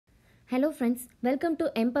Hello friends, welcome to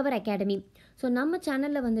Empower Academy. So நம்ம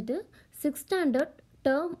சேனலில் வந்துட்டு 6th standard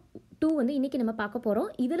term 2 வந்து இன்றைக்கி நம்ம பார்க்க போகிறோம்.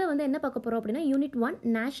 இதில் வந்து என்ன பார்க்க போகிறோம் அப்படின்னா யூனிட்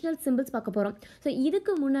 1 நேஷ்னல் சிம்பிள்ஸ் பார்க்க போகிறோம். ஸோ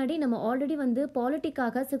இதுக்கு முன்னாடி நம்ம ஆல்ரெடி வந்து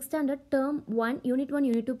பாலிட்டிக்காக 6th standard term 1 unit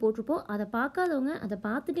 1 unit 2 போட்டிருப்போம். அதை பார்க்காதவங்க அதை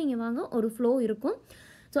பார்த்துட்டு இங்கே வாங்க, ஒரு ஃப்ளோ இருக்கும்.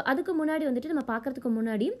 ஸோ அதுக்கு முன்னாடி வந்துட்டு நம்ம பார்க்குறதுக்கு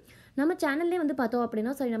முன்னாடி நம்ம சேனல்லே வந்து பார்த்தோம்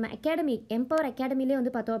அப்படின்னா சாரி நம்ம அகாடமி எம்பவர் அகாடமிலே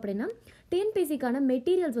வந்து பார்த்தோம் அப்படின்னா டிஎன்பிஎஸ்சிக்கான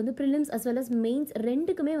மெட்டீரியல்ஸ் வந்து prelims as well as mains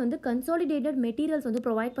ரெண்டுக்குமே வந்து கன்சாலிடேட்டட் மெட்டீரியல்ஸ் வந்து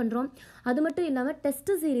ப்ரொவைட் பண்ணுறோம். அது மட்டும் இல்லாமல்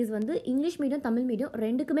டெஸ்ட் சீரிஸ் வந்து இங்கிலீஷ் மீடியம் தமிழ் மீடியம்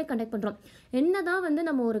ரெண்டுக்குமே கண்டக்ட் பண்ணுறோம். என்ன தான் வந்து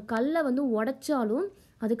நம்ம ஒரு கல்லை வந்து உடைச்சாலும்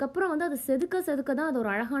அதுக்கப்புறம் வந்து அது செதுக்க தான் அது ஒரு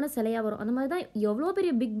அழகான சிலையாக வரும். அந்த மாதிரி தான் எவ்வளோ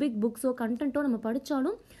பெரிய பிக் புக்ஸோ கண்டென்ட்டோ நம்ம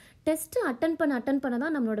படித்தாலும் டெஸ்ட்டு அட்டன் பண்ண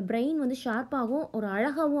தான் நம்மளோட பிரெயின் வந்து ஷார்ப்பாகவும் ஒரு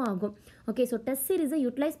அழகாகவும் ஆகும். ஓகே, ஸோ டெஸ்ட் சீரீஸை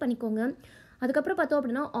யூட்டிலைஸ் பண்ணிக்கோங்க. அதுக்கப்புறம் பார்த்தோம்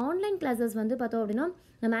அப்படின்னா ஆன்லைன் கிளாஸஸ் வந்து பார்த்தோம் அப்படின்னா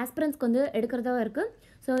நம்ம ஆஸ்பிரன்ஸ்க்கு வந்து எடுக்கிறதா இருக்குது.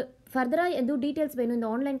 ஸோ ஃபர்தராக எதுவும் டீட்டெயில்ஸ் வேணும் இந்த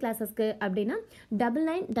ஆன்லைன் கிளாஸஸ்க்கு அப்படின்னா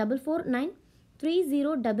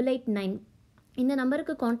 9944930889 இந்த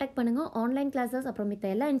நம்பருக்கு காண்டாக்ட் பண்ணுங்கள். ஆன்லைன் கிளாஸஸ் அப்புறம்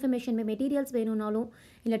மித்த எல்லா இன்ஃபர்மேஷன் மெட்டீரியல்ஸ் வேணும்னாலும்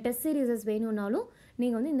இல்லை டெஸ்ட் சீரீஸஸ் வேணும்னாலும்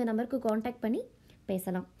நீங்கள் வந்து இந்த நம்பருக்கு காண்டாக்ட் பண்ணி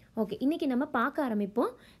பேசலாம். ஓகே, இன்றைக்கி நம்ம பார்க்க ஆரம்பிப்போம்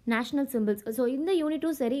நேஷ்னல் சிம்பிள்ஸ். ஸோ இந்த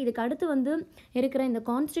யூனிட்டும் சரி, இதுக்கு அடுத்து வந்து இருக்கிற இந்த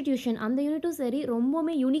கான்ஸ்டிடியூஷன் அந்த யூனிட்டும் சரி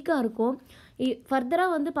ரொம்பவுமே யூனிக்காக இருக்கும். ஃபர்தராக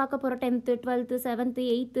வந்து பார்க்க போகிற 10th 12th 7th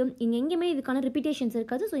 8th இங்கே எங்கேயுமே இதுக்கான ரிப்பீட்டேஷன்ஸ்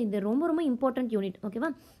இருக்காது. ஸோ இது ரொம்ப இம்பார்ட்டன்ட் யூனிட். ஓகேவா?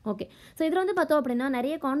 ஓகே, ஸோ இதில் வந்து பார்த்தோம் அப்படின்னா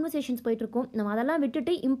நிறைய கான்வர்சேஷன்ஸ் போயிட்டுருக்கும். நம்ம அதெல்லாம்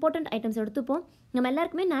விட்டுட்டு இம்பார்ட்டன்ட் ஐட்டம்ஸ் எடுத்துப்போம். நம்ம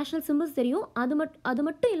எல்லாருக்குமே நேஷ்னல் சிம்பிள்ஸ் தெரியும். அது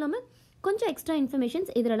மட்டும் இல்லாமல் கொஞ்சம் எக்ஸ்ட்ரா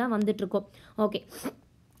இன்ஃபர்மேஷன்ஸ் இதிலலாம் வந்துட்டுருக்கோம். ஓகே,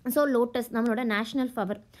 ஸோ லோட்டஸ் நம்மளோட நேஷ்னல்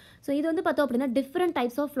ஃப்ளவர். ஸோ இது வந்து பார்த்தோம் அப்படின்னா டிஃப்ரெண்ட்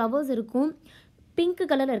டைப்ஸ் ஆஃப் ஃப்ளவர்ஸ் இருக்கும். பிங்க்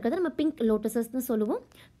கலரில் இருக்கிறது நம்ம பிங்க் லோட்டஸஸ்ன்னு சொல்லுவோம்.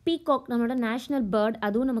 பீகாக் நம்மளோட நேஷ்னல் பேர்ட்,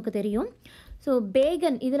 அதுவும் நமக்கு தெரியும். ஸோ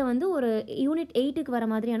பேகன் இதில் வந்து ஒரு யூனிட் 8க்கு வர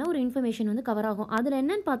மாதிரியான ஒரு இன்ஃபர்மேஷன் வந்து கவர் ஆகும். அதில்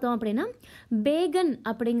என்னென்னு பார்த்தோம் அப்படின்னா பேகன்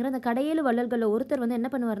அப்படிங்கிற அந்த கடையேழு வள்ளல்களில் ஒருத்தர் வந்து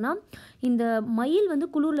என்ன பண்ணுவார்னா இந்த மயில் வந்து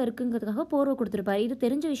குளூரில் இருக்குங்கிறதுக்காக போர்வை கொடுத்துருப்பார். இது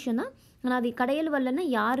தெரிஞ்ச விஷயம் தான். ஆனால் அது கடையேழு வள்ளல்னா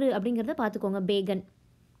யார் அப்படிங்கிறத பார்த்துக்கோங்க, பேகன்.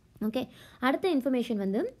 ஓகே, அடுத்த இன்ஃபர்மேஷன்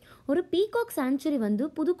வந்து ஒரு பீகாக் சாங்சுரி வந்து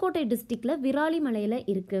புதுக்கோட்டை டிஸ்ட்ரிக்டில் விராலிமலையில்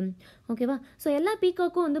இருக்குது. ஓகேவா? ஸோ எல்லா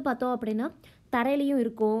பீகாக்கும் வந்து பார்த்தோம் அப்படின்னா தரையிலையும்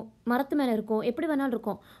இருக்கும், மரத்து மேலே இருக்கும், எப்படி வேணாலும்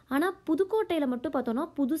இருக்கும். ஆனால் புதுக்கோட்டையில் மட்டும் பார்த்தோன்னா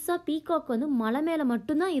புதுசாக பீகாக் வந்து மலை மேலே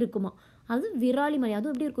மட்டும்தான் இருக்குமா. அது விராலிமலை.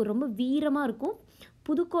 அதுவும் எப்படி இருக்கும், ரொம்ப வீரமாக இருக்கும்.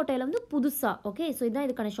 புதுக்கோட்டையில் வந்து புதுசாக. ஓகே, ஸோ இதுதான்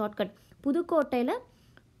இதுக்கான ஷார்ட்கட். புதுக்கோட்டையில்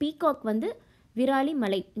பீகாக் வந்து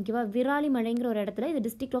விராலிமலை. ஓகேவா? விராலிமலைங்கிற ஒரு இடத்துல, இது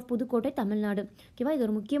டிஸ்ட்ரிக்ட் ஆஃப் புதுக்கோட்டை, தமிழ்நாடு. ஓகேவா? இது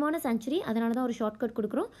ஒரு முக்கியமான சாங்சுரி, அதனால தான் ஒரு ஷார்ட்கட்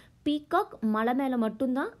கொடுக்குறோம். பீகாக் மலை மேலே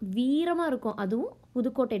மட்டும்தான் வீரமாக இருக்கும், அதுவும்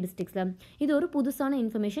புதுக்கோட்டை டிஸ்ட்ரிக்ஸில். இது ஒரு புதுசான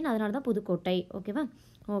இன்ஃபர்மேஷன், அதனால தான் புதுக்கோட்டை. ஓகேவா?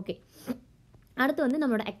 ஓகே, அடுத்து வந்து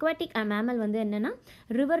நம்மளோட அக்வாட்டிக் மேமல் வந்து என்னென்னா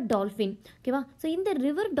ரிவர் டால்ஃபின். ஓகேவா? ஸோ இந்த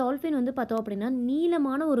ரிவர் டால்ஃபின் வந்து பார்த்தோம் அப்படின்னா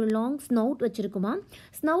நீளமான ஒரு லாங் ஸ்னவுட் வச்சுருக்குமா.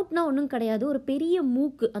 ஸ்னவுட்னா ஒன்றும் கிடையாது, ஒரு பெரிய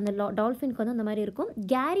மூக்கு அந்த டால்ஃபினுக்கு வந்து அந்த மாதிரி இருக்கும்.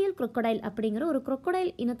 கேரியல் crocodile அப்படிங்கிற ஒரு crocodile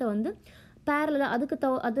இனத்தை வந்து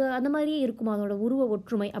பேரலாக அது அந்த மாதிரியே இருக்குமா அதோட உருவ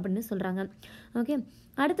ஒற்றுமை அப்படின்னு சொல்கிறாங்க. ஓகே,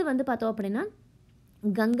 அடுத்து வந்து பார்த்தோம் அப்படின்னா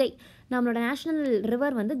கங்கை. நம்மளோட நேஷ்னல்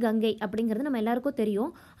ரிவர் வந்து கங்கை அப்படிங்கிறது நம்ம எல்லாருக்கும் தெரியும்.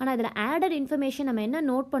 ஆனால் இதில் ஆடட் இன்ஃபர்மேஷன் நம்ம என்ன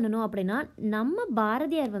நோட் பண்ணணும் அப்படின்னா நம்ம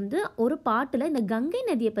பாரதியார் வந்து ஒரு பாட்டில் இந்த கங்கை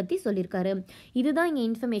நதியை பற்றி சொல்லியிருக்காரு. இதுதான் இங்கே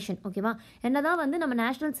இன்ஃபர்மேஷன். ஓகேவா? என்னதான் வந்து நம்ம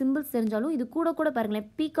நேஷ்னல் சிம்பிள்ஸ் தெரிஞ்சாலும் இது கூட பாருங்களேன்,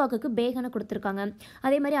 பீகாக்கு பேகனை கொடுத்துருக்காங்க.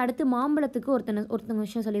 அதே மாதிரி அடுத்து மாம்பழத்துக்கு ஒருத்தங்க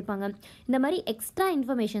விஷயம் சொல்லியிருப்பாங்க. இந்த மாதிரி எக்ஸ்ட்ரா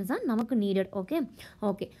இன்ஃபர்மேஷன்ஸ் தான் நமக்கு நீடட்.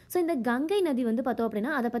 ஓகே, ஸோ இந்த கங்கை நதி வந்து பார்த்தோம்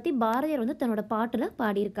அப்படின்னா அதை பற்றி பாரதியார் வந்து தன்னோட பாட்டில்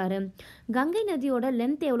பாடியிருக்காரு. கங்கை நதியோட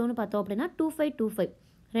லென்த் எவ்வளோன்னு பார்த்தோம் அப்படின்னா 2525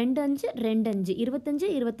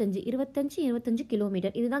 25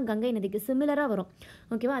 கிலோமீட்டர். இதுதான் கங்கை நதிக்கு சிமிலராக வரும்.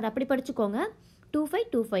 ஓகேவா? அது அப்படி படிச்சுக்கோங்க,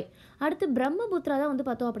 2525. அடுத்து பிரம்மபுத்திரா தான் வந்து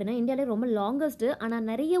பார்த்தோம் அப்படின்னா இந்தியாவிலே ரொம்ப லாங்கஸ்ட்டு. ஆனால்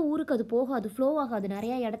நிறைய ஊருக்கு அது போகாது, ஃப்ளோ ஆகாது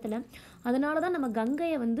நிறையா இடத்துல. அதனால தான் நம்ம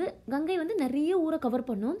கங்கை வந்து நிறைய ஊரை கவர்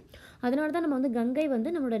பண்ணோம். அதனால தான் நம்ம வந்து கங்கை வந்து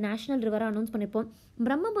நம்மளோட நேஷனல் ரிவராக அனௌன்ஸ் பண்ணியிருப்போம்.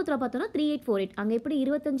 பிரம்மபுத்திரா பார்த்தோன்னா 3848, அங்கே எப்படி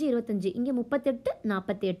 25 இங்கே 38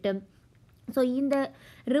 48. ஸோ இந்த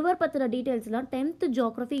ரிவர் பற்றின டீட்டெயில்ஸ்லாம் 10th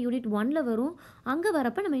ஜியோகிராஃபி யூனிட் 1 வரும். அங்கே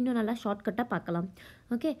வரப்போ நம்ம இன்னும் நல்லா ஷார்ட்கட்டாக பார்க்கலாம்.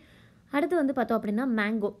 ஓகே, அடுத்து வந்து பார்த்தோம் அப்படின்னா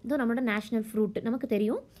மேங்கோ. இது நம்மளோட நேஷ்னல் ஃப்ரூட் நமக்கு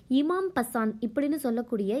தெரியும். இமாம் பசாந்த் இப்படின்னு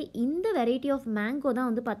சொல்லக்கூடிய இந்த வெரைட்டி ஆஃப் மேங்கோ தான்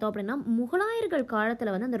வந்து பார்த்தோம் அப்படின்னா முகலாயர்கள்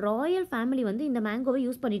காலத்தில் வந்து அந்த ராயல் ஃபேமிலி வந்து இந்த மேங்கோவை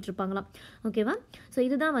யூஸ் பண்ணிட்டு இருப்பாங்களாம். ஓகேவா? ஸோ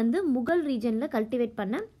இதுதான் வந்து முகல் ரீஜனில் கல்டிவேட்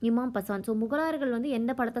பண்ண இமாம் பசாந்த். ஸோ முகலாயர்கள் வந்து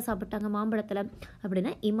எந்த பழத்தை சாப்பிட்டாங்க மாம்பழத்தில்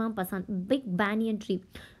அப்படின்னா இமாம் பசாந்த், பிக் பேனியன் ட்ரீ.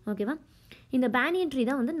 ஓகேவா? இந்த பேனியன் ட்ரீ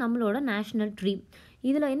தான் வந்து நம்மளோட நேஷ்னல் ட்ரீ.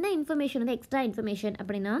 இதில் என்ன இன்ஃபர்மேஷன் வந்து எக்ஸ்ட்ரா இன்ஃபர்மேஷன்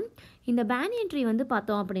அப்படின்னா இந்த பேனியன் ட்ரீ வந்து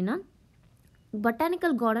பார்த்தோம் அப்படின்னா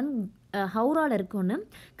பொட்டானிக்கல் கார்டன் ஹவுராவில் இருக்குன்னு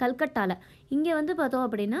கல்கட்டாவில். இங்கே வந்து பார்த்தோம்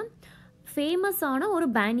அப்படின்னா ஃபேமஸான ஒரு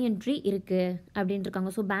பேனியன் ட்ரீ இருக்குது அப்படின்ட்டு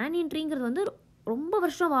இருக்காங்க. ஸோ பேனியன் ட்ரீங்கிறது வந்து ரொம்ப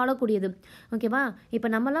வருஷம் வாழக்கூடியது. ஓகேவா? இப்போ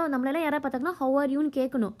நம்மளெல்லாம் யாராவது பார்த்தாங்கன்னா ஹவ் ஆர் யூன்னு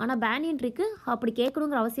கேட்கணும். ஆனால் பேனியன் ட்ரீக்கு அப்படி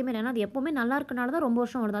கேட்கணுங்கிற அவசியமே இல்லை. ஏன்னா அது எப்போவுமே நல்லா இருக்கனால தான் ரொம்ப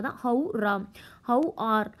வருஷம் வருது. அதான் ஹவ்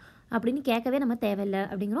ஆர் அப்படின்னு கேட்கவே நம்ம தேவையில்லை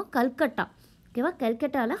அப்படிங்கிறோம். கல்கட்டா, ஓகேவா?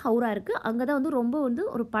 கல்கட்டாவில் ஹவுரா இருக்குது. அங்கே தான் வந்து ரொம்ப வந்து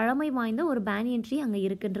ஒரு பழமை வாய்ந்த ஒரு பேனியன் ட்ரீ அங்கே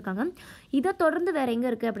இருக்குன்ட்ருக்காங்க. இதை தொடர்ந்து வேறு எங்கே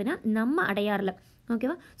இருக்குது அப்படின்னா நம்ம அடையாரில்.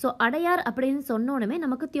 ஓகேவா? ஸோ அடையார் அப்படின்னு சொன்னோடனே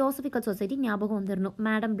நமக்கு தியோசபிக்கல் சொசைட்டி ஞாபகம் வந்துடணும்.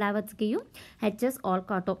 Madam பிளாவட்ஸ்கியும் HS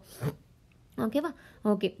ஆல்காட்டோ. ஓகேவா?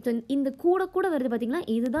 ஓகே. ஸோ இந்த கூட வருது பார்த்திங்களா,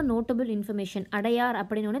 இதுதான் நோட்டபிள் இன்ஃபர்மேஷன். அடையார்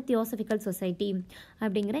அப்படின்னோடனே தியோசபிக்கல் சொசைட்டி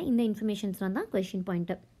அப்படிங்கிற இந்த இன்ஃபர்மேஷன்ஸ்லாம் தான் கொஷின்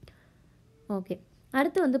பாயிண்ட்டு. ஓகே.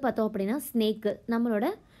 அடுத்து வந்து பார்த்தோம் அப்படின்னா ஸ்னேக்கு, நம்மளோட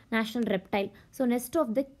national reptile. So next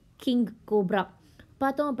of the king cobra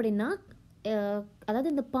பார்த்தோம் அப்படின்னா, அதாவது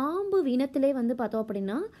இந்த பாம்பு இனத்திலே வந்து பார்த்தோம்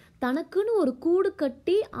அப்படின்னா தனக்குன்னு ஒரு கூடு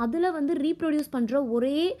கட்டி அதில் வந்து ரீப்ரொடியூஸ் பண்ணுற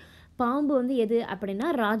ஒரே பாம்பு வந்து எது அப்படின்னா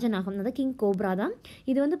ராஜநாகம், அதாவது கிங் கோப்ரா தான்.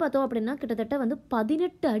 இது வந்து பார்த்தோம் அப்படின்னா கிட்டத்தட்ட வந்து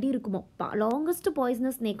 18 அடி இருக்குமா. லாங்கஸ்ட்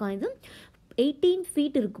பாய்சனஸ் ஸ்னேக்காக இது 18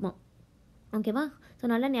 ஃபீட் இருக்குமா. ஓகேவா? ஸோ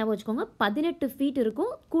நல்லா ஞாபகம் வச்சுக்கோங்க. 18 ஃபீட்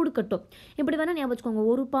இருக்கும், கூடு கட்டும். இப்படி வேணால் ஞாபகம் வச்சுக்கோங்க.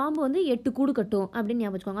 ஒரு பாம்பு வந்து 8 கூடு கட்டும் அப்படின்னு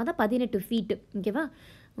ஞாபகம் வச்சுக்கோங்க. அதான் 18 ஃபீட்டு. ஓகேவா?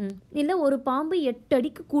 இல்லை ஒரு பாம்பு 8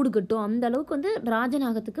 அடிக்கு கூடு கட்டும். அந்த அளவுக்கு வந்து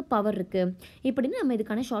ராஜநாகத்துக்கு பவர் இருக்குது. இப்படின்னு நம்ம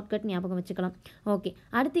இதுக்கான ஷார்ட்கட் ஞாபகம் வச்சுக்கலாம். ஓகே.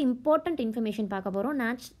 அடுத்து இம்பார்ட்டண்ட் இன்ஃபர்மேஷன் பார்க்க போகிறோம்.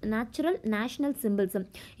 National symbols.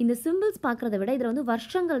 இந்த சிம்பிள்ஸ் பார்க்குறத விட இதில் வந்து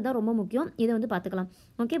வருஷங்கள் தான் ரொம்ப முக்கியம். இதை வந்து பார்த்துக்கலாம்.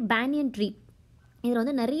 ஓகே. பேனியன் ட்ரீ, இதில்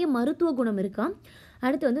வந்து நிறைய மருத்துவ குணம் இருக்கா.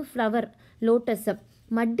 அடுத்து வந்து ஃப்ளவர், லோட்டஸ்,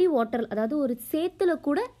 மட்டி வாட்டர், அதாவது ஒரு சேத்துல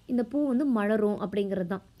கூட இந்த பூ வந்து மலரும்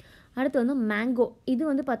அப்படிங்கிறது தான். அடுத்து வந்து மேங்கோ, இது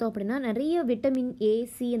வந்து பார்த்தோம் அப்படின்னா நிறைய விட்டமின் ஏ,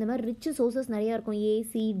 சி இந்த மாதிரி ரிச் சோர்சஸ் நிறையா இருக்கும். ஏ,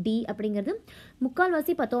 சி, டி அப்படிங்கிறது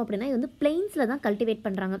முக்கால்வாசி பார்த்தோம் அப்படின்னா இது வந்து பிளெயின்ஸில் தான் கல்டிவேட்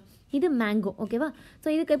பண்ணுறாங்க. இது மேங்கோ. ஓகேவா? ஸோ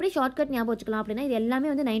இதுக்கு எப்படி ஷார்ட்கட் ஞாபகம் வச்சுக்கலாம் அப்படின்னா, இது எல்லாமே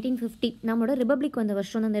வந்து 1950 நம்மளோட ரிபப்ளிக் வந்த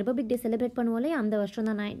வருஷம் தான். அந்த ரிபப்ளிக் டே செலிப்ரேட் பண்ணுவோம்லே அந்த வருஷம்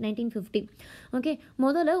தான் 1950. ஓகே.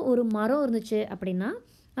 முதல்ல ஒரு மரம் இருந்துச்சு அப்படின்னா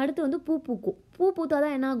அடுத்து வந்து பூ பூக்கும். பூ பூத்தா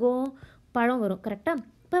தான் என்னாகும், பழம் வரும். கரெக்டாக?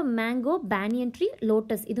 இப்போ மேங்கோ, பேனியன் ட்ரீ,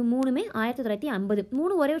 லோட்டஸ், இது மூணுமே 1950.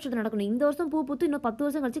 3 ஒரே வருஷத்தில் நடக்கணும். இந்த வருஷம் பூ பூத்து இன்னும் 10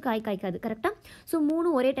 வருஷம் கழிச்சு காய் காய்க்காது. கரெக்டாக? ஸோ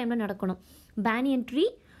 3 ஒரே டைமில் நடக்கணும். பேனியன் ட்ரீ,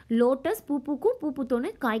 லோட்டஸ் பூ பூக்கும், பூ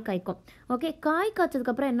பூத்தோன்னே காய் காய்க்கும். ஓகே. காய்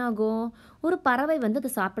காய்ச்சதுக்கப்புறம் என்னாகும், ஒரு பறவை வந்து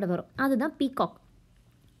அதை சாப்பிட வரும். அதுதான் பீகாக்.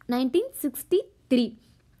 1963.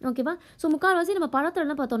 ஓகேவா? ஸோ முக்கால்வாசி நம்ம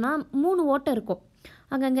பழத்துலலாம் பார்த்தோன்னா 3 ஓட்டை இருக்கும்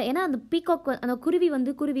அங்கங்கே. ஏன்னா அந்த பீகாக், அந்த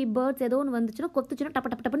குருவி பேர்ட்ஸ் ஏதோ ஒன்று வந்துச்சுன்னா கொத்துச்சுன்னா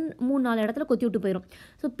டப்பன்னு 3-4 இடத்துல கொத்தி விட்டு போயிடும்.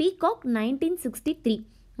 So peacock 1963.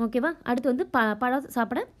 ஓகேவா? அடுத்து வந்து பழம்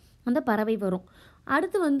சாப்பிட அந்த பறவை வரும்.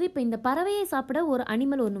 அடுத்து வந்து இப்போ இந்த பறவையை சாப்பிட ஒரு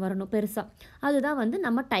அனிமல் ஒன்று வரணும் பெருசாக. அதுதான் வந்து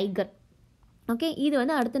நம்ம டைகர். ஓகே. இது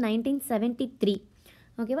வந்து அடுத்து 1973.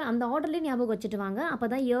 ஓகேவா? அந்த ஆர்டர்லேயே ஞாபகம் வச்சுட்டு வாங்க. அப்போ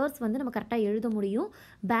தான் இயர்ஸ் வந்து நம்ம கரெக்டாக எழுத முடியும்.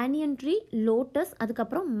 பேனியன் ட்ரீ, லோட்டஸ்,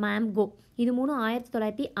 அதுக்கப்புறம் மேங்கோ, இது 3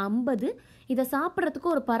 1950. இதை சாப்பிட்றதுக்கு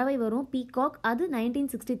ஒரு பறவை வரும், பீகாக், அது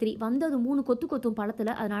 1963. வந்தது 3 கொத்தும்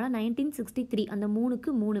பழத்தில், அதனால் 1963. அந்த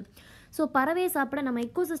 3க்கு 3. ஸோ பறவையை சாப்பிட நம்ம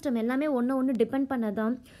எக்கோசிஸ்டம் எல்லாமே ஒன்று டிபெண்ட்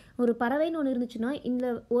பண்ணதான். ஒரு பறவைன்னு ஒன்று இருந்துச்சுன்னா இந்த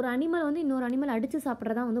ஒரு அனிமல் வந்து இன்னொரு அனிமல் அடித்து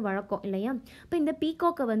சாப்பிட்றதான் வந்து வழக்கம் இல்லையா? இப்போ இந்த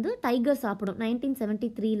பீகாக்கை வந்து டைகர் சாப்பிடும்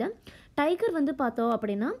 1973. டைகர் வந்து பார்த்தோம்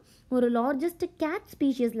அப்படின்னா ஒரு லார்ஜஸ்ட் கேட்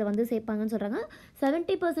ஸ்பீஷியஸில் வந்து சேர்ப்பாங்கன்னு சொல்கிறாங்க.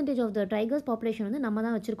 70% ஆஃப் த டைகர்ஸ் பாப்புலேஷன் வந்து நம்ம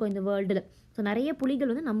தான் வச்சுருக்கோம் இந்த வேர்ல்டில். ஸோ நிறைய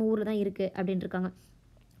புலிகள் வந்து நம்ம ஊரில் தான் இருக்குது அப்படின்ட்டு இருக்காங்க.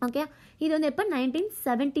 ஓகே. இது வந்து எப்போ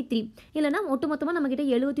 1973. இல்லைனா ஒட்டுமொத்தமாக நம்மக்கிட்ட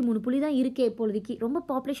 73 புலி தான் இருக்கே இப்பொழுதுக்கு. ரொம்ப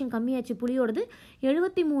பாப்புலேஷன் கம்மியாச்சு புலியோடது.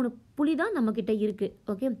 73 புலி தான் நம்மக்கிட்ட இருக்குது.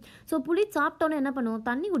 ஓகே. ஸோ புலி சாப்பிட்டோன்னே என்ன பண்ணுவோம்,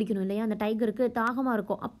 தண்ணி குடிக்கணும் இல்லையா? அந்த டைகருக்கு தாகமாக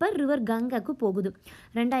இருக்கும். அப்போ ரிவர் கங்காக்கு போகுது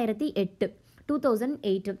 2008.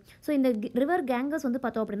 ஸோ இந்த ரிவர் கேங்கஸ் வந்து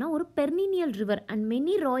பார்த்தோம் அப்படின்னா ஒரு பெர்னினியல் ரிவர் அண்ட்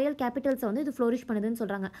மெனி ராயல் கேபிட்டல்ஸை வந்து இது ஃப்ளோரிஷ் பண்ணுதுன்னு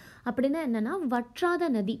சொல்கிறாங்க. அப்படின்னா என்னென்னா வற்றாத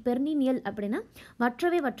நதி. பெர்னினியல் அப்படின்னா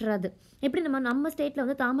வற்றவே வற்றாது. எப்படி நம்ம ஸ்டேட்டில்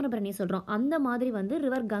வந்து தாமிரபரணி சொல்கிறோம், அந்த மாதிரி வந்து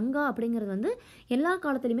ரிவர் கங்கா அப்படிங்கிறது வந்து எல்லா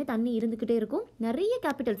காலத்துலையுமே தண்ணி இருந்துக்கிட்டே இருக்கும். நிறைய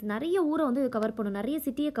கேபிட்டல்ஸ், நிறைய ஊரை வந்து கவர் பண்ணும், நிறைய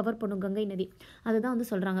சிட்டியை கவர் பண்ணும் கங்கை நதி. அதுதான் வந்து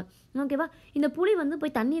சொல்கிறாங்க. ஓகேவா? இந்த புலி வந்து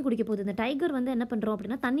போய் தண்ணியை குடிக்க போகுது. இந்த டைகர் வந்து என்ன பண்ணுறோம்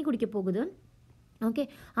அப்படின்னா தண்ணி குடிக்க போகுது. ஓகே.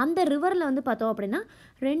 அந்த ரிவரில் வந்து பார்த்தோம் அப்படின்னா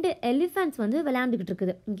 2 எலிஃபென்ட்ஸ் வந்து விளையாண்டுக்கிட்டு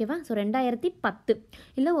இருக்குது. ஓகேவா? ஸோ 2010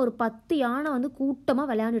 இல்லை ஒரு 10 யானை வந்து கூட்டமாக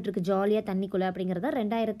விளையாண்டுட்டுருக்கு ஜாலியாக தண்ணிக்குள்ளே அப்படிங்கிறத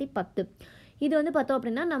 2010. இது வந்து பார்த்தோம்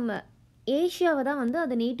அப்படின்னா நம்ம ஏஷியாவை தான் வந்து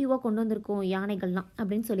அதை நேட்டிவாக கொண்டு வந்திருக்கோம் யானைகள்லாம்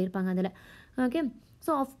அப்படின்னு சொல்லியிருப்பாங்க அதில். ஓகே.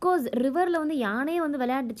 ஸோ அஃப்கோர்ஸ் ரிவரில் வந்து யானையை வந்து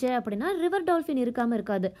விளையாண்டுச்சு அப்படின்னா ரிவர் டால்ஃபின் இருக்காமல்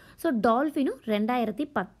இருக்காது. ஸோ டால்ஃபினும்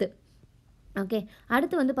 2010. ஓகே.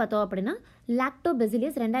 அடுத்து வந்து பார்த்தோம் அப்படின்னா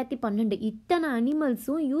லாக்டோபெசிலியஸ் 2012. இத்தனை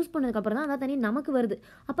அனிமல்ஸும் யூஸ் பண்ணதுக்கப்புறம் தான் அந்த தண்ணி நமக்கு வருது.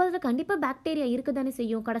 அப்போ அதில் கண்டிப்பாக பாக்டீரியா இருக்க தானே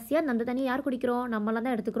செய்யும். கடைசியாக அந்த தண்ணி யார் குடிக்கிறோம், நம்மளாம்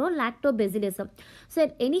தான் எடுத்துக்கிறோம் லாக்டோபெசிலியஸ்.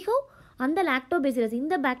 சரி, எனிஹோ அந்த லாக்டோபேசிலஸ்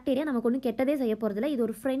இந்த பாக்டீரியா நமக்கு ஒன்றும் கெட்டதே செய்ய போகிறதில்ல. இது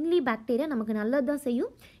ஒரு ஃப்ரெண்ட்லி பாக்டீரியா, நமக்கு நல்லது தான்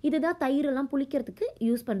செய்யும். இதுதான் தயிரெல்லாம் புளிக்கிறதுக்கு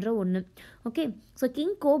யூஸ் பண்ணுற ஒன்று. ஓகே, ஸோ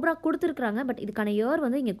கிங் கோப்ரா கொடுத்துருக்குறாங்க, பட் இதுக்கான இயர்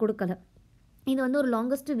வந்து இங்கே கொடுக்கல. இது வந்து ஒரு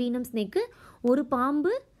லாங்கஸ்ட் வீனம் ஸ்னேக்கு, ஒரு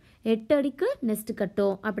பாம்பு 8 அடிக்கு நெஸ்ட்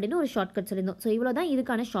கட்டும் அப்படின்னு ஒரு ஷார்ட்கட் சொல்லியிருந்தோம். ஸோ இவ்வளோ தான்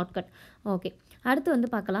இதுக்கான ஷார்ட்கட். ஓகே, அடுத்து வந்து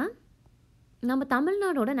பார்க்கலாம். நம்ம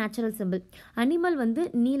தமிழ்நாடோட நேச்சுரல் சிம்பிள் அனிமல் வந்து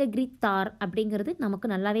நீலகிரி தார் அப்படிங்கிறது நமக்கு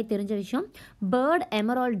நல்லாவே தெரிஞ்ச விஷயம். Bird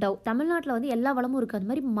emerald tau. தமிழ்நாட்டில் வந்து எல்லா வளமும் இருக்குது, அது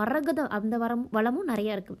மாதிரி மரகத அந்த வளமும்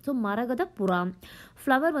நிறையா இருக்குது. ஸோ மரகத புறா.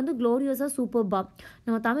 ஃப்ளவர் வந்து க்ளோரியோஸா சூப்பர்பா.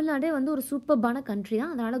 நம்ம தமிழ்நாடே வந்து ஒரு சூப்பர்பான கண்ட்ரி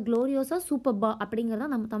தான், அதனால் க்ளோரியோஸா சூப்பர்பா அப்படிங்கிறது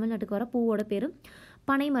தான் நம்ம தமிழ்நாட்டுக்கு வர பூவோட பேர்.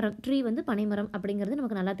 பனைமரம், ட்ரீ வந்து பனைமரம் அப்படிங்கிறது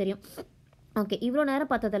நமக்கு நல்லா தெரியும். ஓகே, இவ்வளோ நேரம்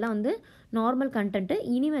பார்த்ததெல்லாம் வந்து நார்மல் கண்டென்ட்டு.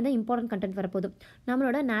 இனிமேல் தான் இம்பார்ட்டன்ட் கண்டென்ட் வரப்போகுது.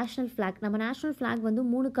 நம்மளோட நேஷ்னல் ஃப்ளாக். நம்ம நேஷ்னல் ஃப்ளாக் வந்து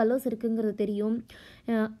 3 கலர்ஸ் இருக்குங்கிறது தெரியும்,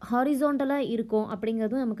 ஹாரிசாண்டலாக இருக்கும்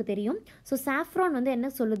அப்படிங்கிறதும் நமக்கு தெரியும். ஸோ சாஃப்ரான் வந்து என்ன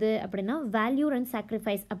சொல்லுது அப்படின்னா வேல்யூர் அண்ட்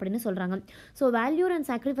சாக்ரிஃபைஸ் அப்படின்னு சொல்கிறாங்க. ஸோ வேல்யூர் அண்ட்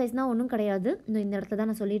சாக்ரிஃபைஸ்னால் ஒன்றும் கிடையாது, இந்த இடத்துல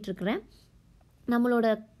தான் நான் சொல்லிகிட்ருக்கிறேன். நம்மளோட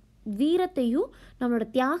வீரத்தையும் நம்மளோட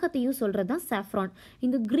தியாகத்தையும் சொல்கிறது தான் சாஃப்ரான்.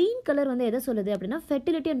 இந்த க்ரீன் கலர் வந்து எதை சொல்லுது அப்படின்னா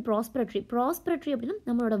ஃபெர்டிலிட்டி அண்ட் ப்ராஸ்பரிட்டி அப்படின்னா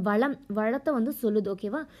நம்மளோட வளத்தை வந்து சொல்லுது.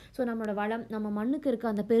 ஓகேவா, ஸோ நம்மளோட வளம், நம்ம மண்ணுக்கு இருக்க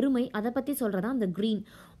அந்த பெருமை, அதை பற்றி சொல்கிறதா அந்த க்ரீன்.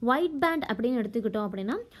 ஒயிட் பேண்ட் அப்படின்னு எடுத்துக்கிட்டோம்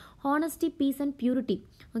அப்படின்னா honesty, peace and purity.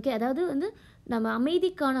 Okay, அதாவது வந்து நம்ம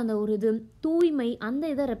அமைதிக்கான அந்த ஒரு இது தூய்மை, அந்த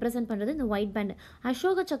இதை ரெப்ரசென்ட் பண்ணுறது இந்த ஒயிட் பேண்ட்.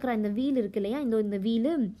 அசோக சக்கரா இந்த வீல் இருக்கு இல்லையா, இந்த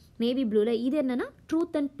வீலு நேவி ப்ளூவில், இது என்னென்னா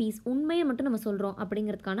ட்ரூத் அண்ட் பீஸ், உண்மையை மட்டும் நம்ம சொல்கிறோம்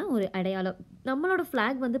அப்படிங்கிறதுக்கான ஒரு அடையாளம். நம்மளோட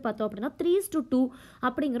ஃப்ளாக் வந்து பார்த்தோம் அப்படின்னா 3:2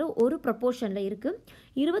 அப்படிங்கிற ஒரு ப்ரப்போர்ஷனில் இருக்குது.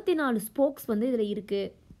 24 ஸ்போக்ஸ் வந்து இதில்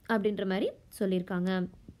இருக்குது அப்படின்ற மாதிரி சொல்லியிருக்காங்க.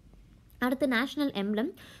 அடுத்து நேஷ்னல் எம்ப்ளம்.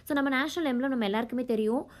 ஸோ நம்ம நேஷ்னல் எம்ப்ளம் நம்ம எல்லாருக்குமே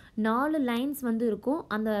தெரியும், 4 லைன்ஸ் வந்து இருக்கும்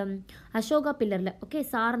அந்த அசோகா பில்லரில். ஓகே,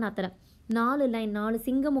 சாரநாத்தில் 4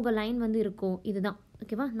 சிங்கமுக லைன் வந்து இருக்கும். இதுதான்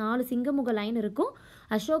ஓகேவா, 4 சிங்கமுக லைன் இருக்கும்.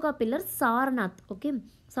 அசோகா பில்லர் சாரநாத். ஓகே,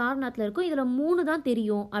 சாரநாத்தில் இருக்கும். இதில் 3 தான்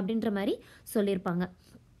தெரியும் அப்படின்ற மாதிரி சொல்லியிருப்பாங்க.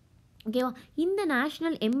 ஓகேவா, இந்த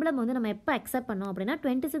நேஷ்னல் எம்ப்ளம் வந்து நம்ம எப்போ அக்செப்ட் பண்ணோம் அப்படின்னா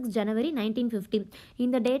 26 ஜனவரி 1950.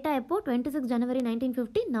 இந்த டேட்டா எப்போ 26 ஜனவரி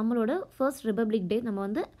 1950 நம்மளோட ஃபர்ஸ்ட் ரிபப்ளிக் டே நம்ம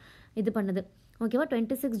வந்து இது பண்ணுது. ஓகேவா,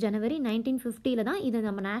 26 ஜனவரி 1950 தான் இது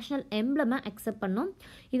நம்ம நேஷ்னல் எம்ப்ளமை அக்செப்ட் பண்ணோம்.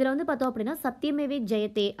 இதில் வந்து பார்த்தோம் அப்படின்னா சத்தியமேவே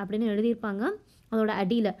ஜெயத்தே அப்படின்னு எழுதியிருப்பாங்க அதோட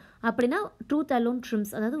அடியில். அப்படின்னா ட்ரூத் அலோன்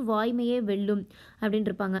ட்ரிம்ஸ், அதாவது வாய்மையே வெல்லும் அப்படின்னு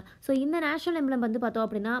இருப்பாங்க. ஸோ இந்த நேஷ்னல் எம்ப்ளம் வந்து பார்த்தோம்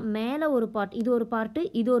அப்படின்னா மேலே ஒரு பார்ட், இது ஒரு பார்ட்டு,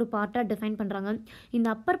 இது ஒரு பார்ட்டாக டிஃபைன் பண்ணுறாங்க. இந்த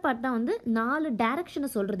அப்பர் பார்ட் தான் வந்து 4 டேரக்ஷனை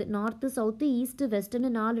சொல்கிறது, நார்த்து, சவுத்து, ஈஸ்ட்டு,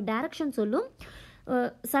 வெஸ்ட்டுன்னு 4 டேரக்ஷன் சொல்லும்.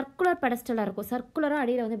 சர்க்குலர் பெடஸ்டலாக இருக்கும், சர்க்குலராக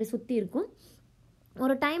அடியில் வந்து அப்படி சுற்றி இருக்கும்.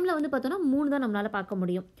 ஒரு டைமில் வந்து பார்த்தோன்னா 3 தான் நம்மளால் பார்க்க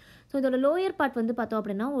முடியும். ஸோ இதோட லோயர் பார்ட் வந்து பார்த்தோம்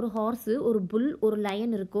அப்படின்னா ஒரு ஹார்ஸு, ஒரு புல், ஒரு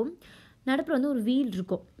லயன் இருக்கும். நடுப்புற வந்து ஒரு வீல்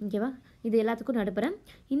இருக்கும். ஓகேவா, இது எல்லாத்துக்கும் நடுப்புற.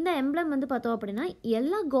 இந்த எம்ப்ளம் வந்து பார்த்தோம் அப்படின்னா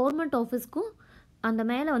எல்லா கவர்மெண்ட் ஆஃபீஸ்க்கும் அந்த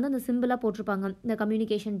மேலே வந்து அந்த சிம்பிளாக போட்டிருப்பாங்க. இந்த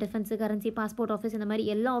communication, defence, currency, passport office, இந்த மாதிரி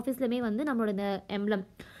எல்லா ஆஃபீஸ்லையுமே வந்து நம்மளோட இந்த எம்ப்ளம்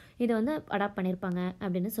இதை வந்து அடாப்ட் பண்ணியிருப்பாங்க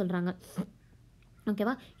அப்படின்னு சொல்கிறாங்க.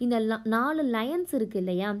 ஓகேவா, இந்த 4 லைன்ஸ் இருக்குது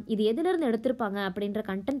இல்லையா, இது எதுலேருந்து எடுத்திருப்பாங்க அப்படின்ற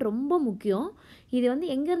கண்டென்ட் ரொம்ப முக்கியம். இது வந்து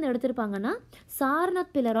எங்கேருந்து எடுத்திருப்பாங்கன்னா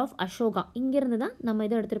சாரநாத் பில்லர் ஆஃப் அசோகா, இங்கேருந்து தான் நம்ம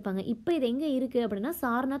இதை எடுத்திருப்பாங்க. இப்போ இது எங்கே இருக்குது அப்படின்னா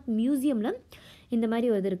சாரநாத் மியூசியமில் இந்த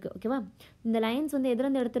மாதிரி ஒரு இது இருக்குது. ஓகேவா, இந்த லைன்ஸ் வந்து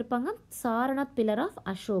எதுலேருந்து எடுத்திருப்பாங்க, சாரநாத் பில்லர் ஆஃப்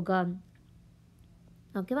அசோகா.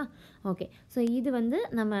 ஓகேவா, ஓகே. ஸோ இது வந்து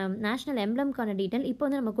நம்ம நேஷ்னல் எம்ப்ளம்கான டீட்டெயில். இப்போ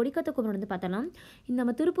வந்து நம்ம கொடிக்காத்த குமரன் வந்து பார்த்தோம்னா இந்த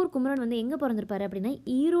நம்ம திருப்பூர் குமரன் வந்து எங்கே பிறந்திருப்பாரு அப்படின்னா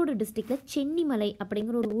ஈரோடு டிஸ்ட்ரிக்டில் சென்னிமலை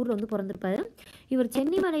அப்படிங்கிற ஒரு ஊரில் வந்து பிறந்திருப்பாரு. இவர்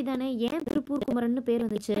சென்னிமலை தானே, ஏன் திருப்பூர் குமரன் பேர்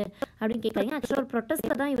வந்துச்சு அப்படின்னு கேட்குறாங்க. ஆக்சுவலாக ஒரு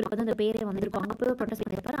ப்ரொட்டஸ்ட்டில் தான் இவருக்கு வந்து அந்த பேரே வந்திருக்கும். அங்கே போய் ப்ரொட்டஸ்ட்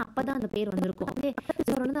பண்ணியிருப்பாரு, அப்போ தான் அந்த பேர் வந்திருக்கும். ஓகே,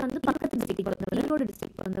 ஸோ அவர் வந்து பக்கத்து டிஸ்ட்ரிக்ட் பிறந்தவர், ஈரோடு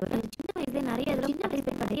டிஸ்ட்ரிக்ட் பிறந்தவர். சின்ன வயசுலேயே நிறைய இதில்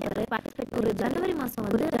பார்ட்டிசிபேட் பண்ணி ஒரு ஜனவரி மாதம்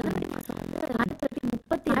வந்து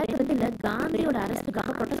 1930 காந்தியோட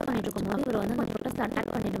அரெஸ்ட்டுக்காக ப்ரொட்டஸ்ட் பண்ணிட்டு இருக்கும்போது இவர் வந்து அந்த ப்ரொட்டஸ்ட்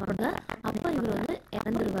அட்டாக் பண்ணிடுவாங்க. அப்போ இவர் வந்து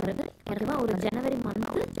இறந்துருவார். ஓகேவா, ஒரு ஜனவரி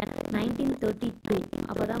மந்த்து 1932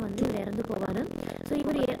 அப்போ தான் வந்து இவர் இறந்து போவார். ஸோ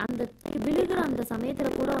இவர் அந்த விழுகிற அந்த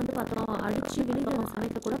சமயத்தில் கூட வந்து பார்த்தோம், அடித்து விழுகிற அந்த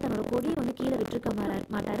சமயத்தில் கூட தன்னோட கொடியை வந்து கீழே விட்டுருக்க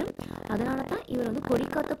மாட்டார். அதனால தான் இவர் வந்து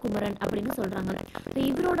கொடிக்காத்த குமரன் அப்படின்னு சொல்கிறாங்க. ஸோ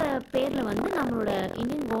இவரோட பேரில் வந்து நம்மளோட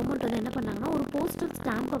இந்தியன் கவர்மெண்ட் வந்து என்ன பண்ணாங்கன்னா ஒரு போஸ்டல்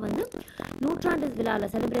ஸ்டாம்பை வந்து நூற்றாண்டு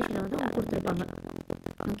விழாவில் செலிப்ரேஷனை வந்து கொடுத்துருப்பாங்க.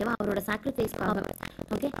 ஓகேவா, அவரோட சாக்ரிஃபைஸ்க்காக.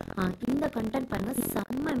 ஓகே, இந்த கண்டென்ட் பாருங்க,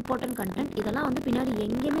 செம்ம இம்பார்ட்டன்ட் கண்டென்ட். இதெல்லாம் வந்து பின்னாடி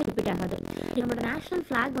எங்கேயுமே ரிப்பீட் ஆகாது. நம்மளோட நேஷனல்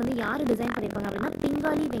ஃபிளாக் வந்து யார் டிசைன் பண்ணியிருப்பாங்க அப்படின்னா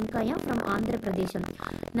பிங்காலி வெங்காயம் ஃப்ரம் ஆந்திர பிரதேசம்.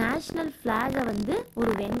 நேஷனல் ஃபிளாகை வந்து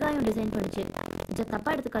ஒரு வெங்காயம் டிசைன் பண்ணிச்சு.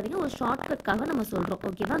 தப்பாக எடுத்துக்காதீங்க, ஒரு ஷார்ட்கட்காக நம்ம சொல்கிறோம்.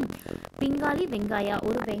 ஓகேவா, பிங்காலி வெங்காயா,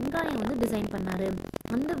 ஒரு வெங்காயம் வந்து டிசைன் பண்ணாரு.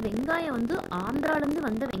 அந்த வெங்காயம் வந்து ஆந்திராலேருந்து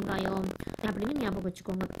வந்த வெங்காயம் அப்படின்னு ஞாபகம்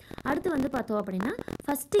வச்சுக்கோங்க. அடுத்து வந்து பார்த்தோம் அப்படின்னா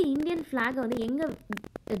ஃபஸ்ட்டு இந்தியன் ஃப்ளாகை வந்து எங்கே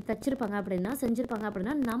தச்சிருப்பாங்க அப்படின்னா செஞ்சுருப்பாங்க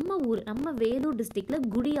அப்படின்னா நம்ம ஊர் நம்ம வேலூர் டிஸ்ட்ரிக்டில்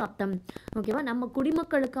குடியாத்தம். ஓகேவா, நம்ம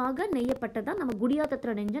குடிமக்களுக்காக நெய்யப்பட்டதான் நம்ம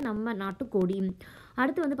குடியாத்தத்தில் நெஞ்ச நம்ம நாட்டு கொடி.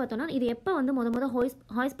 அடுத்து வந்து பார்த்தோன்னா இது எப்போ வந்து முத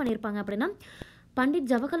ஹாய்ஸ் பண்ணியிருப்பாங்க அப்படின்னா Pandit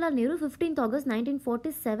Jawaharlal Nehru 15th August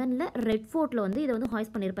 1947 red ஃபோர்ட்டில் வந்து இதை வந்து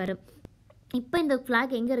ஹாய்ஸ் பண்ணியிருப்பாரு. இப்போ இந்த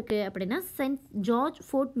ஃப்ளாக் எங்கே இருக்குது அப்படின்னா send George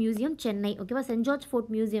fort museum Chennai. ஓகேவா, சென்ட் ஜார்ஜ் ஃபோர்ட்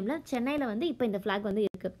மியூசியமில் சென்னையில் வந்து இப்போ இந்த ஃப்ளாக் வந்து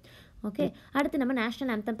இருக்குது. ஓகே, அடுத்து நம்ம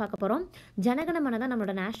நேஷனல் ஆந்தம் பார்க்க போகிறோம். ஜனகணமன தான்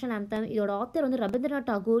நம்மளோட நேஷனல் ஆந்தம். இதோட ஆத்தர் வந்து ரவீந்திரநாத்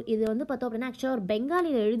டாகூர். இது வந்து பார்த்தோம் அப்படின்னா ஆக்சுவலாக ஒரு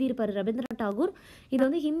பெங்காலியில் எழுதியிருப்பார் ரவீந்திரநாத் டாகூர். இது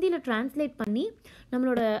வந்து ஹிந்தியில் டிரான்ஸ்லேட் பண்ணி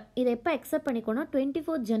நம்மளோட இதை எப்போ அக்செப்ட் பண்ணிக்கோன்னா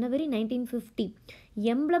 24 January 1950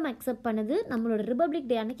 எம்ப்ளம் அக்செப்ட் பண்ணது நம்மளோட ரிபப்ளிக்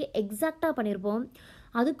டே அன்னைக்கு எக்ஸாக்டாக பண்ணியிருப்போம்.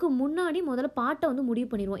 அதுக்கு முன்னாடி முதல்ல பாட்டை வந்து முடிவு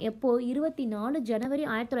பண்ணிடுவோம். எப்போது 24 January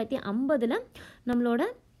 1950 நம்மளோட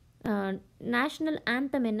நேஷ்னல்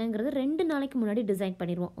ஆந்தம் என்னங்கிறது 2 நாளைக்கு முன்னாடி டிசைன்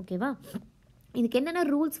பண்ணிடுவோம். ஓகேவா, இதுக்கு என்னென்ன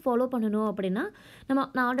ரூல்ஸ் ஃபாலோ பண்ணணும் அப்படின்னா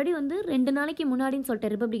நான் ஆல்ரெடி வந்து 2 நாளைக்கு முன்னாடின்னு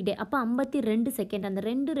சொல்லிட்டேன் ரிபப்ளிக் டே. அப்போ 52 செகண்ட், அந்த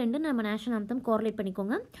 2 நம்ம நேஷனல் ஆந்தம் கோரிலேட்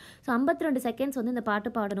பண்ணிக்கோங்க. ஸோ 52 செகண்ட்ஸ் வந்து இந்த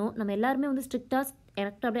பாட்டு பாடணும். நம்ம எல்லாருமே வந்து ஸ்ட்ரிக்டாக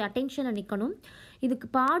கரெக்டாக அப்படியே அட்டென்ஷனில் நிற்கணும். இதுக்கு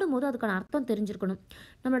பாடும்போது அதுக்கான அர்த்தம் தெரிஞ்சிருக்கணும்.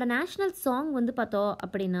 நம்மளோட நேஷ்னல் சாங் வந்து பார்த்தோம்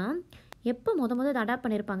அப்படின்னா எப்போ இதை அடாப்ட்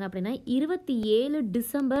பண்ணியிருப்பாங்க அப்படின்னா 27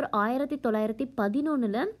 December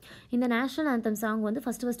 1911 இந்த நேஷனல் ஆந்தம் சாங் வந்து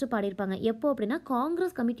ஃபஸ்ட்டு பாடியிருப்பாங்க. எப்போ அப்படின்னா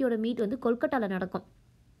காங்கிரஸ் கமிட்டியோட மீட் வந்து கொல்கட்டாவில் நடக்கும்.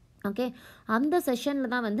 ஓகே, அந்த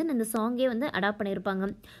செஷனில் தான் வந்து இந்த சாங்கே வந்து அடாப்ட்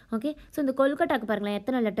பண்ணியிருப்பாங்க. ஓகே, ஸோ இந்த கொல்கட்டாக்கு பாருங்களேன்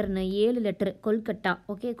எத்தனை லெட்டர்னு 7 letter Kolkata.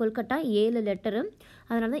 Okay, Kolkata 7 letter.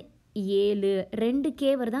 அதனால 7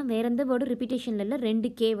 2K வருதான், வேறு எந்த வேர்டும் ரிப்பீட்டேஷனில் இல்லை,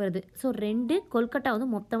 2K வருது. ஸோ 2 கொல்கட்டா வந்து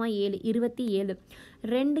மொத்தமாக 7 27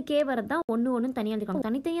 2K வரதான் 1 தனியாக இருக்காங்க.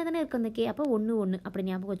 தனித்தனியாக தானே இருக்குது அந்த கே, அப்போ 1 அப்படி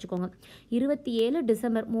ஞாபகம் வச்சுக்கோங்க. 27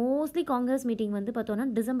 December மோஸ்ட்லி காங்கிரஸ் மீட்டிங் வந்து பார்த்தோன்னா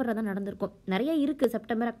டிசம்பரில் தான் நடந்திருக்கும். நிறைய இருக்குது,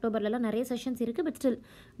 செப்டம்பர் அக்டோபர்லாம் நிறைய செஷன்ஸ் இருக்குது. பட் ஸ்டில்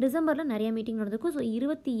டிசம்பரில் நிறைய மீட்டிங் நடந்திருக்கும். ஸோ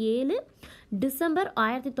 27 December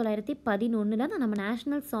 1911 தான் நம்ம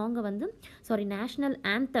நேஷ்னல் சாங்கை வந்து நேஷ்னல்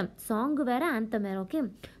ஆந்தம் சாங்கு வேறு ஆந்தம் வேறு. ஓகே,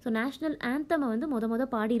 ஸோ நேஷ்னல் ஆந்தமை வந்து முத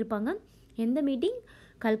பாடியிருப்பாங்க. எந்த மீட்டிங்?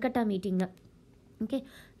 கல்கட்டா மீட்டிங்கில். ஓகே,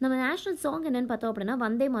 நம்ம நேஷ்னல் சாங் என்னென்னு பார்த்தோம் அப்படின்னா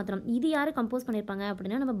வந்தே மாதரம். இது யார் கம்போஸ் பண்ணியிருப்பாங்க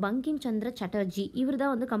அப்படின்னா நம்ம பங்கிம் சந்திர சட்டர்ஜி. இவர்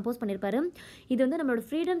தான் வந்து கம்போஸ் பண்ணியிருப்பாரு. இது வந்து நம்மளோட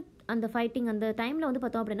ஃப்ரீடம் அந்த ஃபைட்டிங் அந்த டைமில் வந்து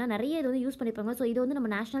பார்த்தோம் அப்படின்னா நிறைய இது வந்து யூஸ் பண்ணியிருப்பாங்க. ஸோ இது வந்து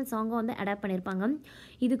நம்ம நேஷ்னல் சாங்கை வந்து அடாப்ட் பண்ணியிருப்பாங்க.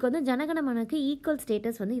 இதுக்கு வந்து ஜனகணமனுக்கு ஈக்குவல்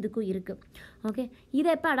ஸ்டேட்டஸ் வந்து இதுக்கும் இருக்குது. ஓகே,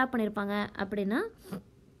 இதை எப்போ அடாப்ட் பண்ணியிருப்பாங்க அப்படின்னா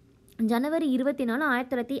January 24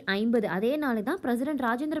 1950 அதே நாள் தான் பிரசிடென்ட்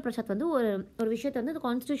ராஜேந்திர பிரசாத் வந்து ஒரு விஷயத்தை வந்து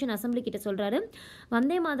கான்ஸ்டியூஷன் அசம்பிளி கிட்ட சொல்கிறாரு.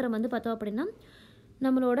 வந்தே மாதரம் வந்து பார்த்தோம் அப்படின்னா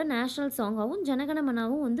நம்மளோட நேஷ்னல் சாங்காகவும்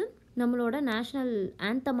ஜனகணமனாவும் வந்து நம்மளோட நேஷ்னல்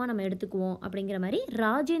ஆந்தமாக நம்ம எடுத்துக்குவோம் அப்படிங்கிற மாதிரி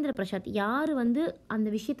ராஜேந்திர பிரசாத் யார் வந்து அந்த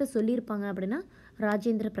விஷயத்த சொல்லியிருப்பாங்க அப்படின்னா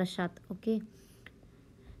ராஜேந்திர பிரசாத். ஓகே,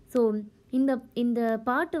 ஸோ இந்த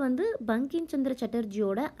பாட்டு வந்து பங்கிம் சந்திர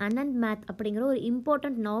சட்டர்ஜியோட அனந்த் மேத் அப்படிங்கிற ஒரு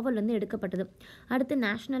இம்பார்ட்டண்ட் நாவல் வந்து எடுக்கப்பட்டது. அடுத்து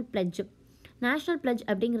நேஷ்னல் பிளட்ஜ்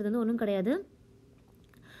அப்படிங்கிறது வந்து ஒன்றும் கிடையாது.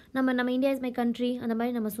 நம்ம இந்தியா இஸ் மை கண்ட்ரி அந்த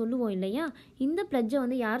மாதிரி நம்ம சொல்லுவோம் இல்லையா. இந்த பிளட்ஜை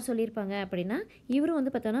வந்து யார் சொல்லியிருப்பாங்க அப்படின்னா இவரும்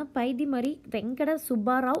வந்து பார்த்தோன்னா பைதிமரி வெங்கட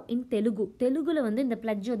சுப்பாராவ் இன் தெலுங்குல வந்து இந்த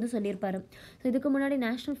பிளட்ஜ் வந்து சொல்லியிருப்பாரு. ஸோ இதுக்கு முன்னாடி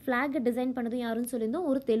நேஷ்னல் ஃப்ளாக் டிசைன் பண்ணதும் யாருன்னு சொல்லியிருந்தோம்,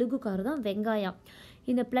 ஒரு தெலுங்குக்காரர் தான் வெங்காயா.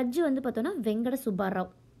 இந்த பிளட்ஜ் வந்து பார்த்தோன்னா வெங்கட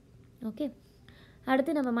சுப்பாராவ். ஓகே,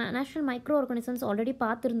 அடுத்து நம்ம நேஷ்னல் மைக்ரோ ஆர்கானிசம்ஸ் ஆல்ரெடி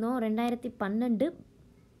பார்த்துருந்தோம் 2012.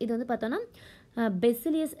 இது வந்து பார்த்தோன்னா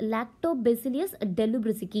லாக்டோபெசிலியஸ்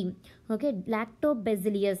டெலுப்ரிசிக்கி. ஓகே,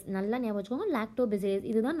 லாக்டோபெசிலியஸ் நல்லா ஞாபகம் வச்சுக்கோங்க. லாக்டோபெசிலியஸ்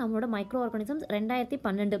இதுதான் நம்மளோட மைக்ரோ ஆர்கானிசம்ஸ்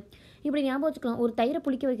 2012. இப்படி ஞாபகம் வச்சுக்கலாம். ஒரு தயிரை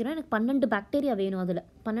புளிக்க வைக்கிறோம், எனக்கு 12 பாக்டீரியா வேணும். அதில்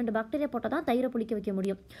 12 பாக்டீரியா போட்டால் தான் தயிரை புளிக்க வைக்க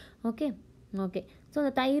முடியும். ஓகே, ஸோ அந்த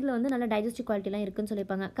தயிரில் வந்து நல்ல டைஜஸ்டிவ் குவாலிட்டிலாம் இருக்குன்னு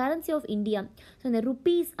சொல்லியிருப்பாங்க. Currency of India. ஸோ இந்த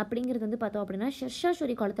ருப்பீஸ் அப்படிங்கிறது வந்து பார்த்தோம் அப்படின்னா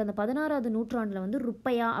ஷெர்ஷாஷூரி காலத்தில் அந்த 16வது நூற்றாண்டில் வந்து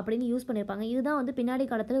ருப்பையா அப்படின்னு யூஸ் பண்ணியிருப்பாங்க. இதுதான் வந்து பின்னாடி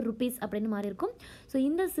காலத்தில் ருப்பீஸ் அப்படின்னு மாறி இருக்கும். ஸோ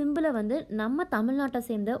இந்த சிம்பிளை வந்து நம்ம தமிழ்நாட்டை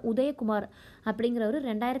சேர்ந்த உதயகுமார் அப்படிங்கிறவர்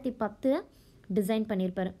 2010 டிசைன்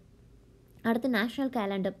பண்ணியிருப்பார். அடுத்து நேஷ்னல்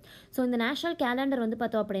கேலண்டர். ஸோ இந்த நேஷ்னல் கேலண்டர் வந்து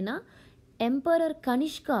பார்த்தோம் அப்படின்னா எம்பரர்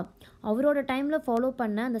கனிஷ்கா அவரோட டைமில் ஃபாலோ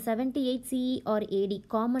பண்ண அந்த 78 CE or AD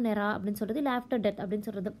காமன் எரா அப்படின்னு சொல்கிறது, இல்லை ஆஃப்டர் டெத் அப்படின்னு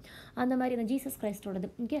சொல்கிறது, அந்த மாதிரி அந்த ஜீசஸ் கிரைஸ்டோடது.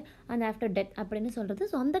 ஓகே, அந்த ஆஃப்டர் டெத் அப்படின்னு சொல்கிறது.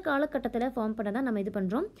 ஸோ அந்த காலகட்டத்தில் ஃபார்ம் பண்ண தான் நம்ம இது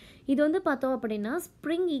பண்ணுறோம். இது வந்து பார்த்தோம் அப்படின்னா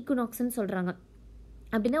ஸ்ப்ரிங் ஈக்குனாக்ஸ்ன்னு சொல்கிறாங்க.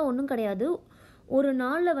 அப்படின்னா ஒன்றும் கிடையாது, ஒரு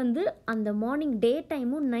நாளில் வந்து அந்த மார்னிங் டே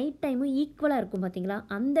டைமும் நைட் டைமும் ஈக்குவலாக இருக்கும் பார்த்தீங்களா,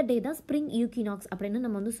 அந்த டே தான் ஸ்ப்ரிங் ஈக்குனாக்ஸ் அப்படின்னு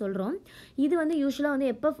நம்ம வந்து சொல்கிறோம். இது வந்து யூஸ்வலாக வந்து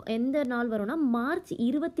எந்த நாள் வரும்னா March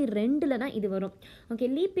 22 தான் இது வரும். ஓகே,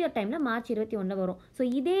 லீப் இயர் டைமில் March 21 வரும். ஸோ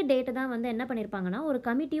இதே டேட்டை தான் வந்து என்ன பண்ணியிருப்பாங்கன்னா ஒரு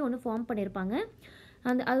கமிட்டி ஒன்று ஃபார்ம் பண்ணியிருப்பாங்க.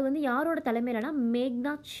 அது வந்து யாரோட தலைமையிலனா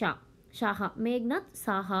மேக்நாத் ஷா. ஷாஹா மேக்நாத்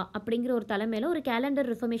சாஹா அப்படிங்கிற ஒரு தலைமையில் ஒரு கேலண்டர்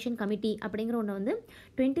ரிஃபர்மேஷன் கமிட்டி அப்படிங்கிற ஒன்று வந்து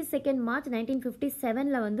 22 மார்ச்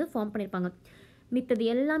 1957 வந்து ஃபார்ம் பண்ணியிருப்பாங்க. மித்தது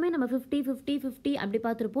எல்லாமே நம்ம 50 அப்படி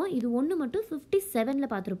பார்த்துருப்போம். இது ஒன்று மட்டும்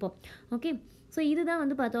 57 பார்த்துருப்போம். ஓகே, ஸோ இதுதான்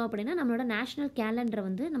வந்து பார்த்தோம் அப்படின்னா நம்மளோட நேஷ்னல் கேலண்டரை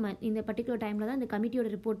வந்து நம்ம இந்த பர்டிகுலர் டைமில் தான் இந்த கமிட்டியோட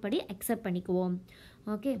ரிப்போர்ட் படி அக்செப்ட் பண்ணிக்குவோம்.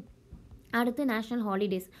 ஓகே, அடுத்து நேஷ்னல்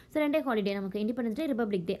ஹாலிடேஸ். ஸோ 2 ஹாலிடே நமக்கு இண்டிபெண்டன்ஸ் டே,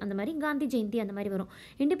 ரிபப்ளிக் டே, அந்த மாதிரி காந்தி ஜெயந்தி அந்த மாதிரி வரும்.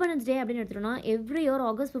 இண்டிபெண்டன்ஸ் டே அப்படின்னு எடுத்துட்டோம்னா எவ்ரி இயர்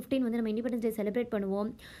August 15 வந்து நம்ம இண்டிபெண்டன்ஸ் டே செலிப்ரேட்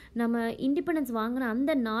பண்ணுவோம். நம்ம இண்டிபெண்டன்ஸ் வாங்கின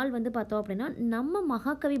அந்த நாள் வந்து பார்த்தோம் அப்படின்னா நம்ம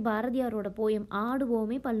மகாகவி பாரதியாரோட போயம்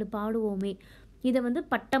ஆடுவோமே பல்லு பாடுவோமே, இதை வந்து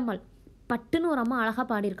பட்டுன்னு ஒரு அம்மா அழகாக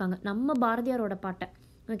பாடியிருக்காங்க நம்ம பாரதியாரோட பாட்டை.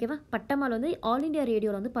 ஓகேவா, பட்டம்மாள் வந்து ஆல் இண்டியா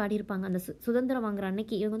ரேடியோவில் வந்து பாடியிருப்பாங்க அந்த சுதந்திரம் வாங்குற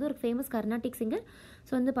அன்னைக்கு. இவங்க வந்து ஒரு ஃபேமஸ் கர்நாடிக் சிங்கர்.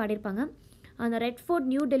 ஸோ வந்து பாடியிருப்பாங்க. அந்த ரெட் ஃபோர்ட்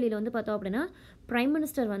நியூ டெல்லியில் வந்து பார்த்தோம் அப்படின்னா பிரைம்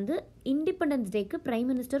மினிஸ்டர் வந்து இண்டிபெண்டன்ஸ் டேக்கு பிரைம்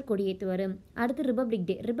மினிஸ்டர் கொடியேற்றுவார். அடுத்து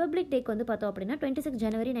ரிபப்ளிக் டேக்கு வந்து பார்த்தோம் அப்படின்னா 26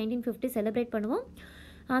 ஜனவரி 1950 செலிப்ரேட் பண்ணுவோம்.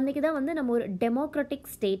 அன்றைக்கி தான் வந்து நம்ம ஒரு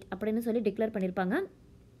டெமோக்ராட்டிக் ஸ்டேட் அப்படின்னு சொல்லி டிக்ளேர் பண்ணியிருப்பாங்க.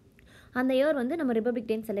 அந்த இயர் வந்து நம்ம ரிபப்ளிக்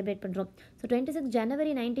டேன்னு செலிப்ரேட் பண்ணுறோம். ஸோ 26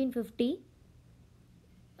 ஜனவரி 1950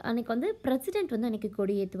 அன்றைக்கி வந்து பிரசிடென்ட் வந்து அன்றைக்கி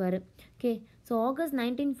கொடியேற்றுவார். ஓகே, ஸோ August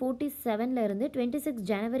 1947 இருந்து 26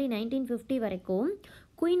 ஜனவரி 1950 வரைக்கும்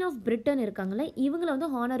குயின் ஆஃப் பிரிட்டன் இருக்காங்களே இவங்கள வந்து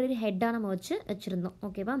ஹானரரி ஹெட்டாக நம்ம வச்சுருந்தோம்.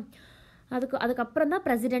 ஓகேவா, அதுக்கப்புறம் தான்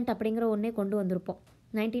பிரசிடென்ட் அப்படிங்கிற ஒன்றே கொண்டு வந்திருப்போம்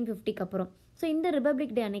 1950க்கு அப்புறம். ஸோ இந்த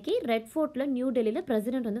ரிபப்ளிக் டே அன்னைக்கு ரெட் ஃபோர்ட்டில் நியூ டெல்லியில்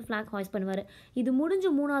பிரசிடென்ட் வந்து ஃப்ளாக் ஹாய்ஸ் பண்ணுவார். இது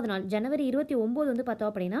முடிஞ்சு 3வது நாள் ஜனவரி 29 வந்து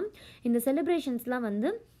பார்த்தோம் அப்படின்னா இந்த செலிப்ரேஷன்ஸ்லாம் வந்து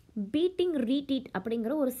பீட்டிங் ரீடீட்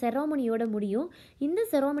அப்படிங்கிற ஒரு செராமனியோட முடியும். இந்த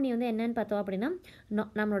செராமனி வந்து என்னன்னு பார்த்தோம் அப்படின்னா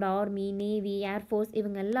நம்மளோட ஆர்மி, நேவி, ஏர்ஃபோர்ஸ்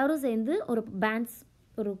இவங்க எல்லாரும் சேர்ந்து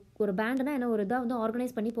ஒரு பேண்டுனா என்ன ஒரு இதாக வந்து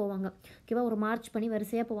ஆர்கனைஸ் பண்ணி போவாங்க. ஓகேவா, ஒரு மார்ச் பண்ணி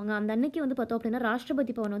வரிசையாக போவாங்க. அந்த அன்னைக்கு வந்து பார்த்தோம் அப்படின்னா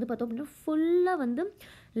ராஷ்டிரபதி பவன் வந்து பார்த்தோம் அப்படின்னா ஃபுல்லாக வந்து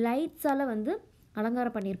லைட்ஸால் வந்து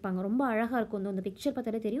அலங்காரம் பண்ணியிருப்பாங்க. ரொம்ப அழகாக இருக்கும். அந்த பிக்சர்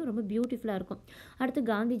பார்த்தாலே தெரியும், ரொம்ப பியூட்டிஃபுல்லாக இருக்கும். அடுத்து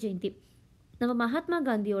காந்தி ஜெயந்தி. நம்ம மகாத்மா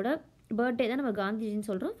காந்தியோட பர்த்டே தான் நம்ம காந்திஜின்னு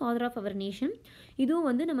சொல்கிறோம், ஃபாதர் ஆஃப் அவர் நேஷன். இதுவும்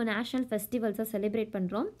வந்து நம்ம நேஷ்னல் ஃபெஸ்டிவல்ஸாக செலிப்ரேட்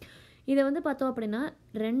பண்ணுறோம். இதை வந்து பார்த்தோம் அப்படின்னா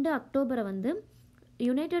 2 அக்டோபரை வந்து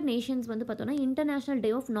யுனைடெட் நேஷன்ஸ் வந்து பார்த்தோன்னா international day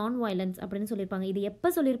of non violence அப்படின்னு சொல்லியிருப்பாங்க. இது எப்போ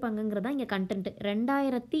சொல்லியிருப்பாங்கிறதா இங்கே கண்டென்ட்.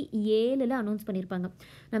 2007 அனௌன்ஸ் பண்ணியிருப்பாங்க.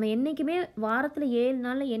 நம்ம என்றைக்குமே வாரத்தில் 7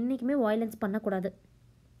 நாளில் என்றைக்குமே வயலன்ஸ் பண்ணக்கூடாது.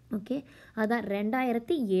 ஓகே, அதான்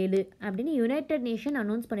 2007 அப்படின்னு யுனைடெட் நேஷன்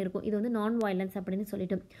அனௌன்ஸ் பண்ணியிருக்கோம். இது வந்து நான் வயலன்ஸ் அப்படின்னு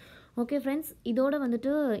சொல்லிட்டு. ஓகே ஃப்ரெண்ட்ஸ், இதோட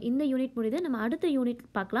வந்துட்டு இந்த யூனிட் முடியுது. நம்ம அடுத்த யூனிட்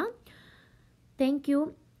பார்க்கலாம். தேங்க்யூ.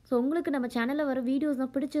 ஸோ உங்களுக்கு நம்ம சேனலில் வர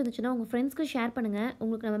வீடியோஸ்லாம் பிடிச்சிருந்துச்சுன்னா உங்கள் ஃப்ரெண்ட்ஸ்க்கு ஷேர் பண்ணுங்கள்.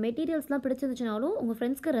 உங்களுக்கு நம்ம மெட்டீரியல்ஸ்லாம் பிடிச்சிருந்துச்சுனாலும் உங்கள்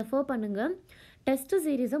ஃப்ரெண்ட்ஸ்க்கு ரெஃபர் பண்ணுங்கள். டெஸ்ட்டு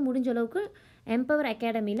சீரீஸை முடிஞ்ச அளவுக்கு எம்பவர்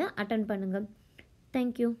அகாடமியில் அட்டன் பண்ணுங்கள்.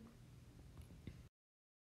 தேங்க்யூ.